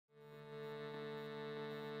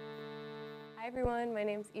Hi everyone, my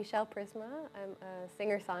name's Ixchel Prisma. I'm a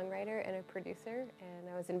singer-songwriter and a producer, and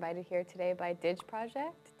I was invited here today by Dig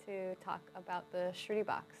Project to talk about the Shruti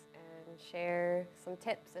box and share some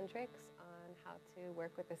tips and tricks on how to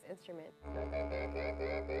work with this instrument.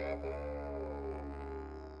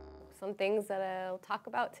 Some things that I'll talk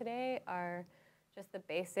about today are just the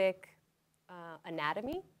basic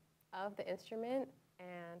anatomy of the instrument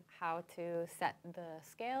and how to set the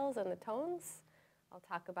scales and the tones. I'll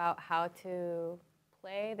talk about how to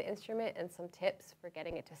play the instrument and some tips for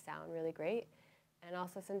getting it to sound really great, and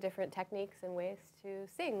also some different techniques and ways to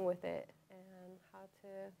sing with it and how to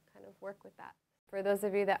kind of work with that. For those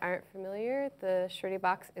of you that aren't familiar, the Shruti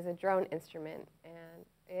box is a drone instrument, and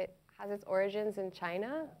it has its origins in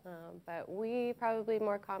China, but we probably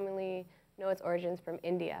more commonly know its origins from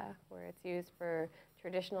India, where it's used for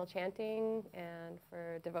traditional chanting and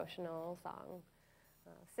for devotional song.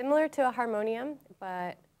 Similar to a harmonium,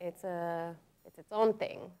 but it's its own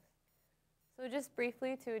thing. So just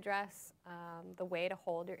briefly to address the way to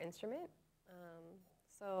hold your instrument.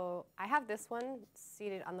 So I have this one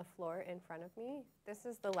seated on the floor in front of me. This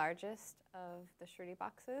is the largest of the Shruti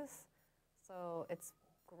boxes. So it's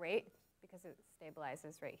great because it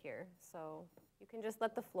stabilizes right here. So you can just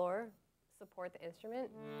let the floor support the instrument,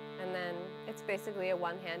 and then it's basically a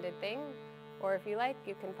one-handed thing. Or if you like,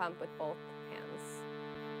 you can pump with both hands.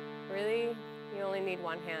 Really, you only need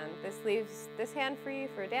one hand. This leaves this hand free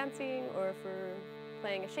for dancing or for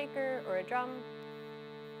playing a shaker or a drum.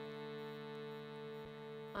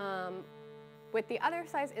 With the other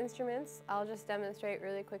size instruments, I'll just demonstrate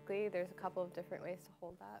really quickly. There's a couple of different ways to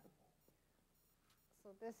hold that. So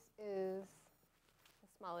this is a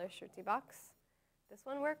smaller Shruti box. This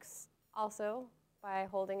one works also by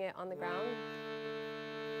holding it on the ground.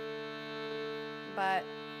 But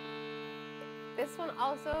this one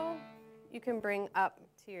also you can bring up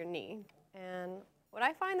to your knee. And what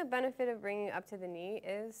I find the benefit of bringing it up to the knee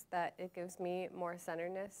is that it gives me more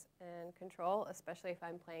centeredness and control, especially if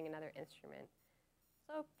I'm playing another instrument.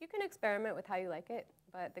 So you can experiment with how you like it,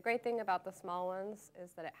 but the great thing about the small ones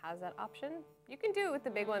is that it has that option. You can do it with the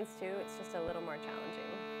big ones too, it's just a little more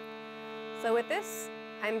challenging. So with this,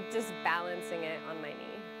 I'm just balancing it on my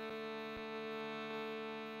knee.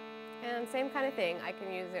 And same kind of thing, I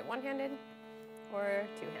can use it one-handed or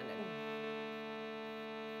two-handed.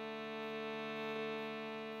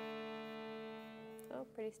 So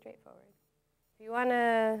pretty straightforward. If you want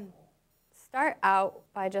to start out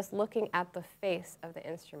by just looking at the face of the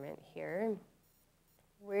instrument here,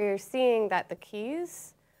 we're seeing that the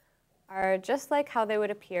keys are just like how they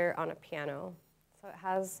would appear on a piano. So it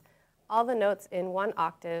has all the notes in one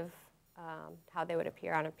octave, how they would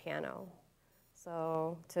appear on a piano.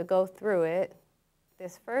 So to go through it,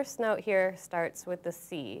 this first note here starts with the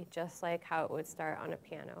C, just like how it would start on a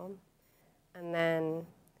piano. And then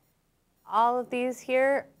all of these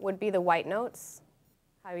here would be the white notes,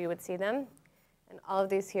 how you would see them. And all of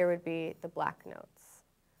these here would be the black notes.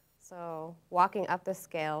 So walking up the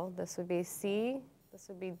scale, this would be C, this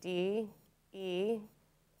would be D, E,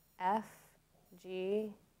 F,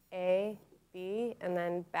 G, A, B, and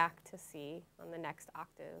then back to C on the next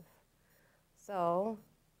octave. So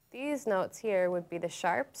these notes here would be the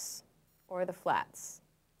sharps or the flats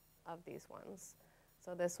of these ones.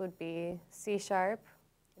 So this would be C sharp,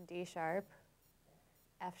 D sharp,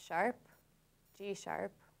 F sharp, G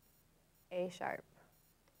sharp, A sharp.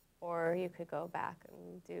 Or you could go back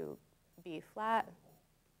and do B flat,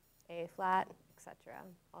 A flat, etc.,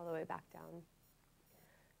 all the way back down.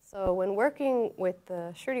 So when working with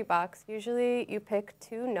the Shruti box, usually you pick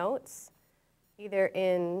two notes, either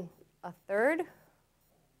in a third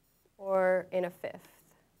or in a fifth.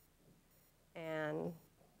 And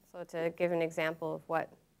so to give an example of what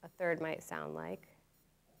a third might sound like.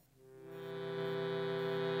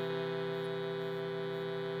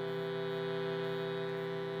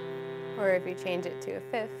 Or if you change it to a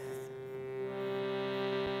fifth.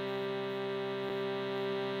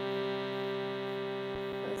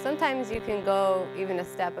 And sometimes you can go even a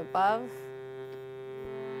step above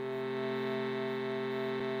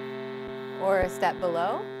or a step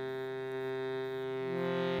below.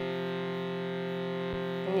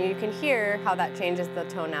 And you can hear how that changes the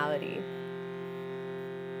tonality.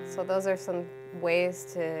 So those are some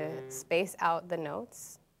ways to space out the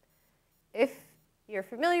notes. If you're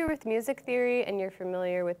familiar with music theory and you're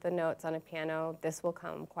familiar with the notes on a piano, this will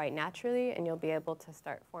come quite naturally and you'll be able to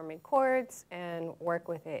start forming chords and work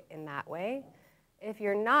with it in that way. If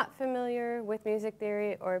you're not familiar with music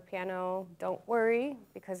theory or piano, don't worry,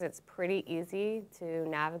 because it's pretty easy to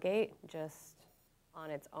navigate just on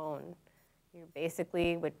its own. You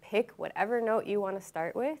basically would pick whatever note you want to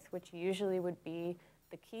start with, which usually would be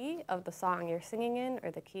the key of the song you're singing in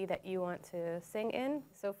or the key that you want to sing in.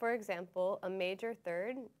 So for example, a major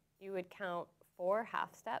third, you would count 4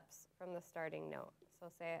 half steps from the starting note. So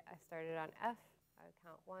say I started on F, I would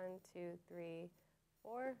count 1, 2, 3,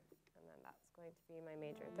 4, and then that's going to be my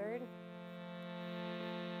major third.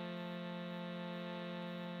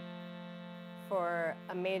 For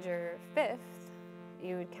a major fifth,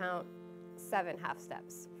 you would count 7 half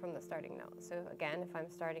steps from the starting note. So again, if I'm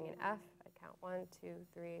starting in F, I'd count 1, 2,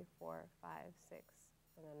 3, 4, 5, 6,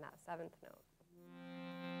 and then that 7th note.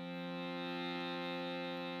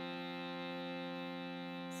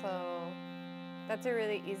 So that's a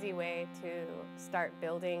really easy way to start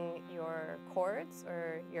building your chords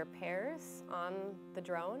or your pairs on the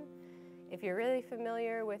drone. If you're really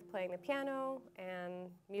familiar with playing the piano and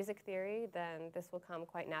music theory, then this will come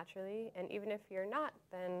quite naturally. And even if you're not,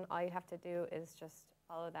 then all you have to do is just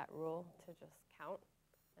follow that rule to just count.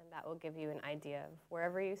 And that will give you an idea of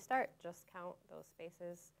wherever you start, just count those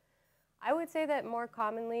spaces. I would say that more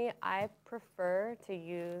commonly, I prefer to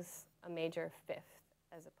use a major fifth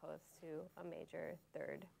as opposed to a major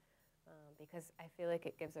third, because I feel like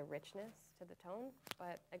it gives a richness to the tone.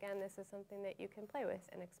 But again, this is something that you can play with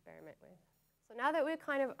and experiment with. So now that we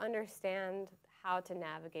kind of understand how to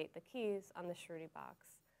navigate the keys on the Shruti box,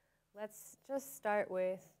 let's just start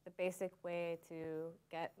with the basic way to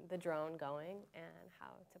get the drone going and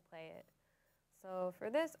how to play it. So for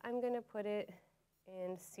this, I'm going to put it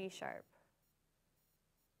in C sharp.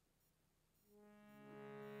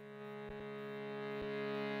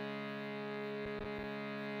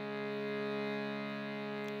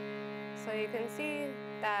 So you can see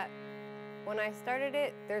that when I started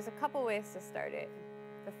it, there's a couple ways to start it.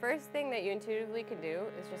 The first thing that you intuitively can do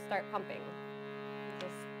is just start pumping.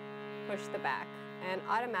 Just push the back, and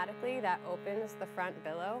automatically that opens the front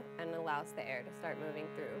billow and allows the air to start moving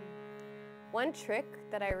through. One trick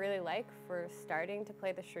that I really like for starting to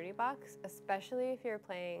play the Shruti box, especially if you're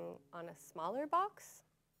playing on a smaller box,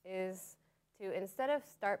 is to, instead of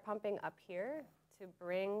start pumping up here, to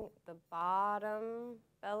bring the bottom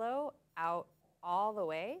bellow out all the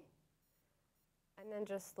way and then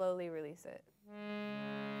just slowly release it.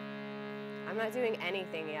 I'm not doing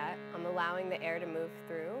anything yet. I'm allowing the air to move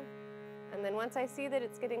through. And then once I see that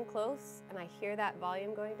it's getting close and I hear that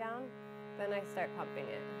volume going down, then I start pumping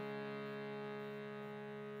it.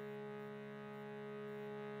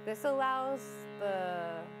 This allows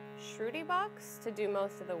the Shruti box to do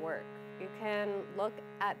most of the work. You can look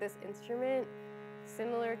at this instrument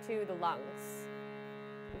similar to the lungs,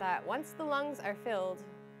 that once the lungs are filled,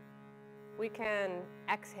 we can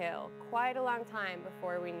exhale quite a long time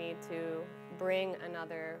before we need to bring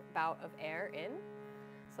another bout of air in.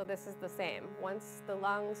 So this is the same. Once the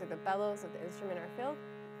lungs or the bellows of the instrument are filled,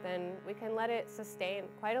 then we can let it sustain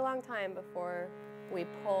quite a long time before we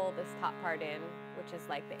pull this top part in, which is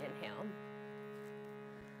like the inhale.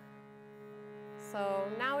 So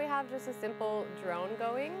now we have just a simple drone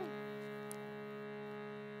going.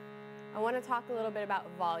 I want to talk a little bit about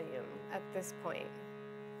volume at this point.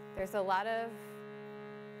 There's a lot of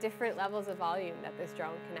different levels of volume that this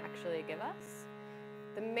drone can actually give us.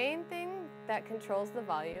 The main thing that controls the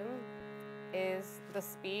volume is the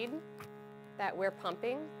speed that we're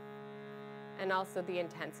pumping and also the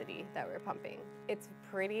intensity that we're pumping. It's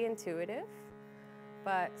pretty intuitive,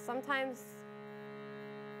 but sometimes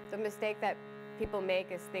the mistake that people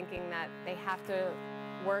make is thinking that they have to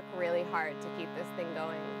work really hard to keep this thing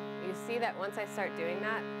going. You see that once I start doing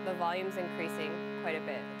that, the volume's increasing quite a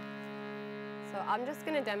bit. So I'm just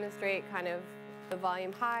going to demonstrate kind of the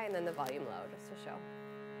volume high and then the volume low, just to show.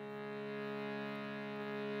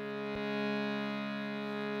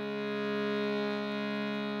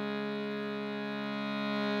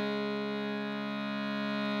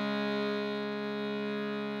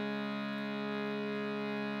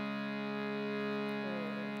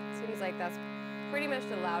 Seems like that's pretty much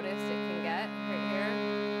the loudest it can get right here.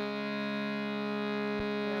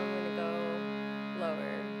 Now I'm going to go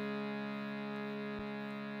lower.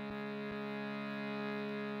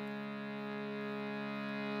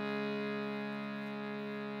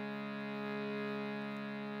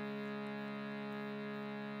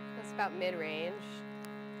 That's about mid-range.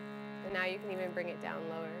 And now you can even bring it down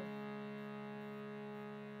lower.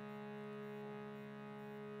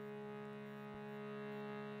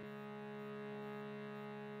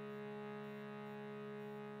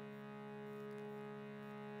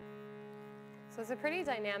 So it's a pretty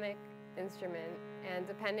dynamic instrument, and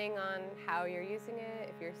depending on how you're using it,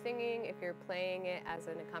 if you're singing, if you're playing it as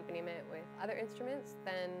an accompaniment with other instruments,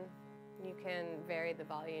 then You can vary the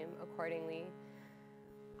volume accordingly.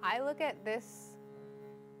 I look at this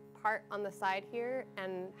part on the side here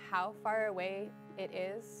and how far away it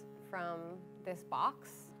is from this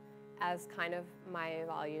box as kind of my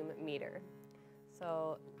volume meter.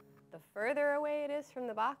 So the further away it is from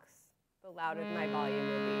the box, the louder my volume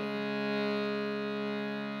will be.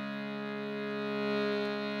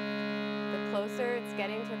 The closer it's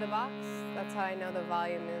getting to the box, that's how I know the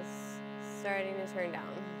volume is starting to turn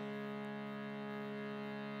down.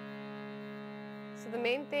 So the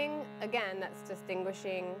main thing, again, that's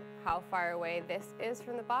distinguishing how far away this is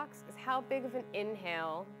from the box is how big of an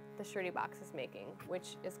inhale the Shruti box is making,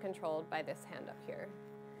 which is controlled by this hand up here.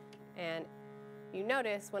 And you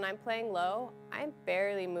notice when I'm playing low, I'm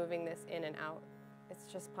barely moving this in and out. It's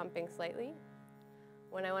just pumping slightly.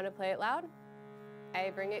 When I want to play it loud,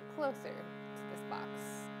 I bring it closer to this box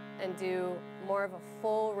and do more of a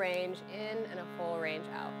full range in and a full range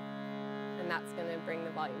out. And that's going to bring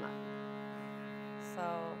the volume up. So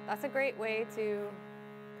that's a great way to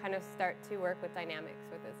kind of start to work with dynamics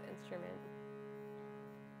with this instrument.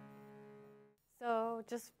 So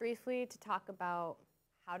just briefly to talk about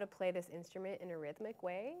how to play this instrument in a rhythmic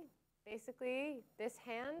way. Basically, this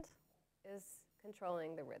hand is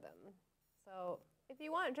controlling the rhythm. So if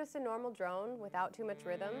you want just a normal drone without too much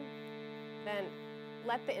rhythm, then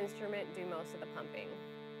let the instrument do most of the pumping.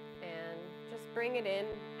 And just bring it in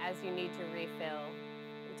as you need to refill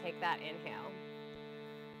and take that inhale.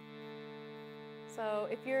 So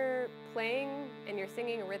if you're playing and you're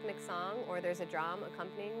singing a rhythmic song or there's a drum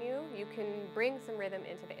accompanying you, you can bring some rhythm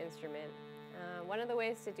into the instrument. One of the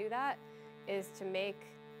ways to do that is to make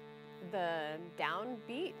the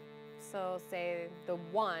downbeat, so say the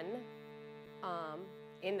 1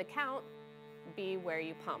 in the count, be where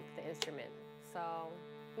you pump the instrument. So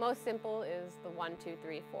most simple is the 1, 2,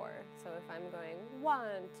 3, 4. So if I'm going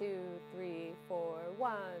 1, 2, 3, 4,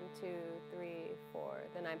 1, 2, 3, 4,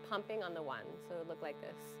 then I'm pumping on the 1. So it would look like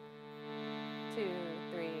this. 2,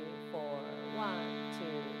 3, 4, 1, 2,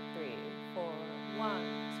 3, 4, 1,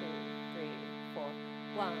 2, 3, 4,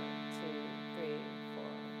 1, 2, 3, 4.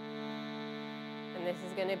 And this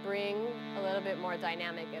is going to bring a little bit more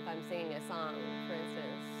dynamic if I'm singing a song, for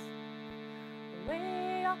instance.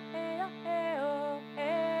 Way up, hey up, hey oh,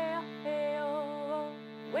 hey up, hey oh,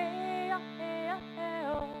 way up, hey up, hey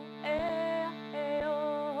oh, hey up, hey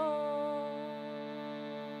oh.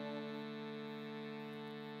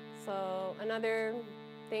 So another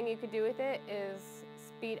thing you could do with it is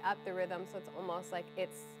speed up the rhythm so it's almost like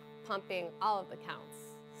it's pumping all of the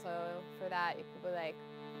counts. So for that, you could be like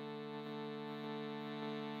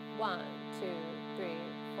 1, 2, 3,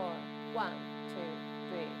 4, 1, 2,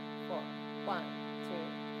 3, 4. 1, 2,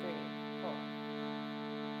 3, 4.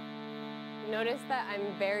 Notice that I'm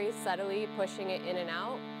very subtly pushing it in and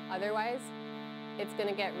out. Otherwise, it's going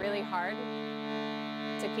to get really hard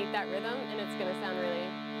to keep that rhythm, and it's going to sound really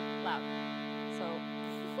loud. So,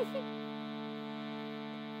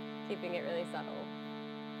 keeping it really subtle.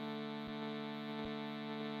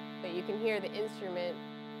 But you can hear the instrument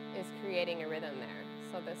is creating a rhythm there.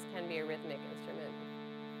 So this can be a rhythmic instrument.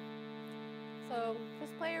 So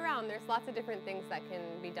just play around. There's lots of different things that can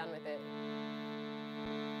be done with it.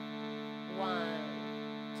 1,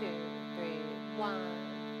 2, 3, 1,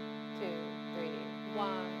 2, 3, 1,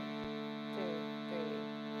 2,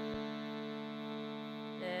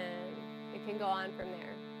 3. And it can go on from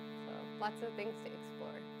there. So lots of things to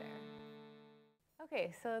explore there.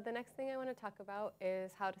 Okay, so the next thing I want to talk about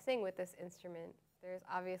is how to sing with this instrument. There's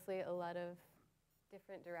obviously a lot of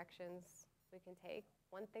different directions we can take.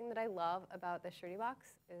 One thing that I love about the Shruti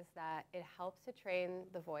box is that it helps to train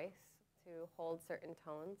the voice to hold certain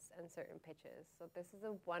tones and certain pitches. So this is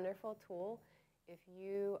a wonderful tool if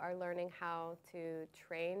you are learning how to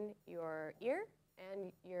train your ear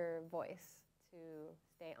and your voice to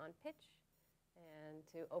stay on pitch and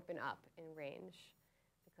to open up in range,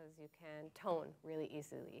 because you can tone really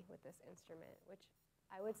easily with this instrument, which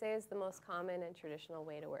I would say is the most common and traditional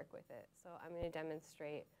way to work with it. So I'm going to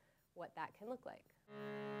demonstrate what that can look like.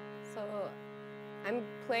 So I'm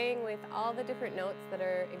playing with all the different notes that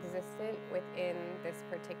are existent within this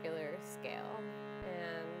particular scale.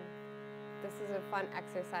 And this is a fun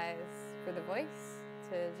exercise for the voice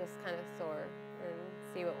to just kind of soar and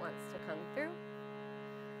see what wants to come through.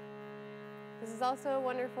 This is also a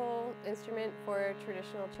wonderful instrument for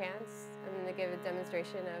traditional chants. I'm going to give a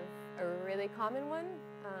demonstration of a really common one,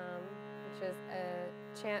 which is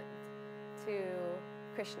a chant to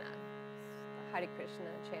Krishna, the Hare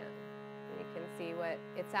Krishna chant. And you can see what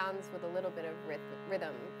it sounds with a little bit of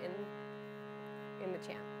rhythm in the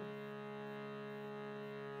chant.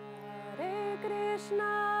 Hare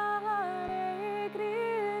Krishna,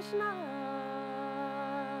 Krishna,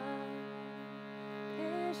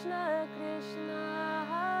 Krishna Krishna,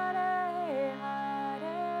 Hare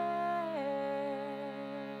Hare,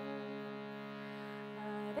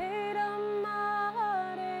 Hare Rama,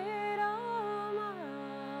 Hare Rama,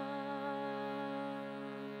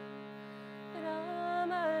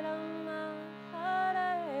 Rama Rama,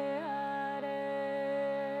 Hare Hare.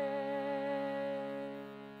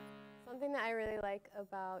 Something that I really like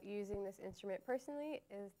about using this instrument personally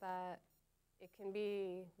is that it can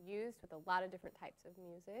be used with a lot of different types of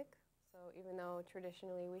music. So even though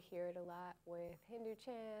traditionally we hear it a lot with Hindu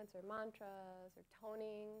chants or mantras or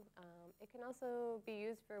toning, it can also be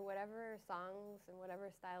used for whatever songs and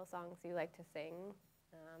whatever style songs you like to sing.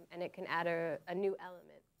 And it can add a new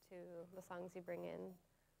element to the songs you bring in.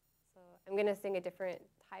 So I'm going to sing a different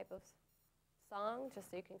type of song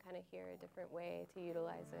just so you can kind of hear a different way to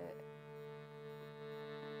utilize it.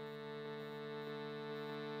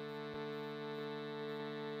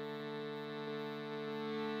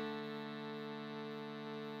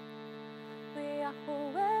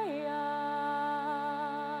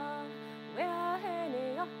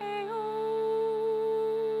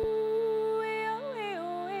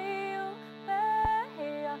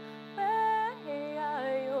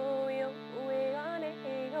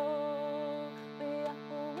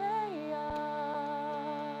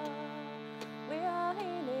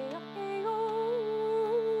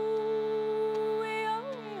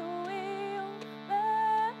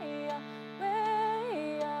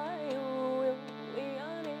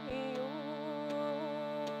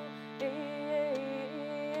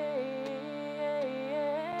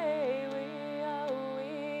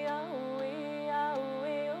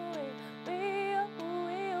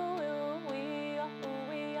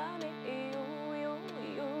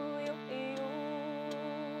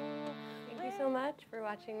 So much for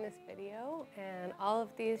watching this video, and all of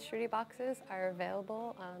these Shruti boxes are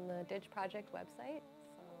available on the Dig Project website,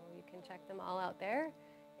 so you can check them all out there.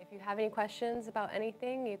 If you have any questions about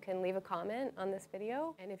anything, you can leave a comment on this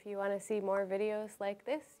video, and if you want to see more videos like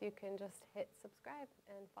this, you can just hit subscribe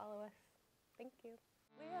and follow us. Thank you.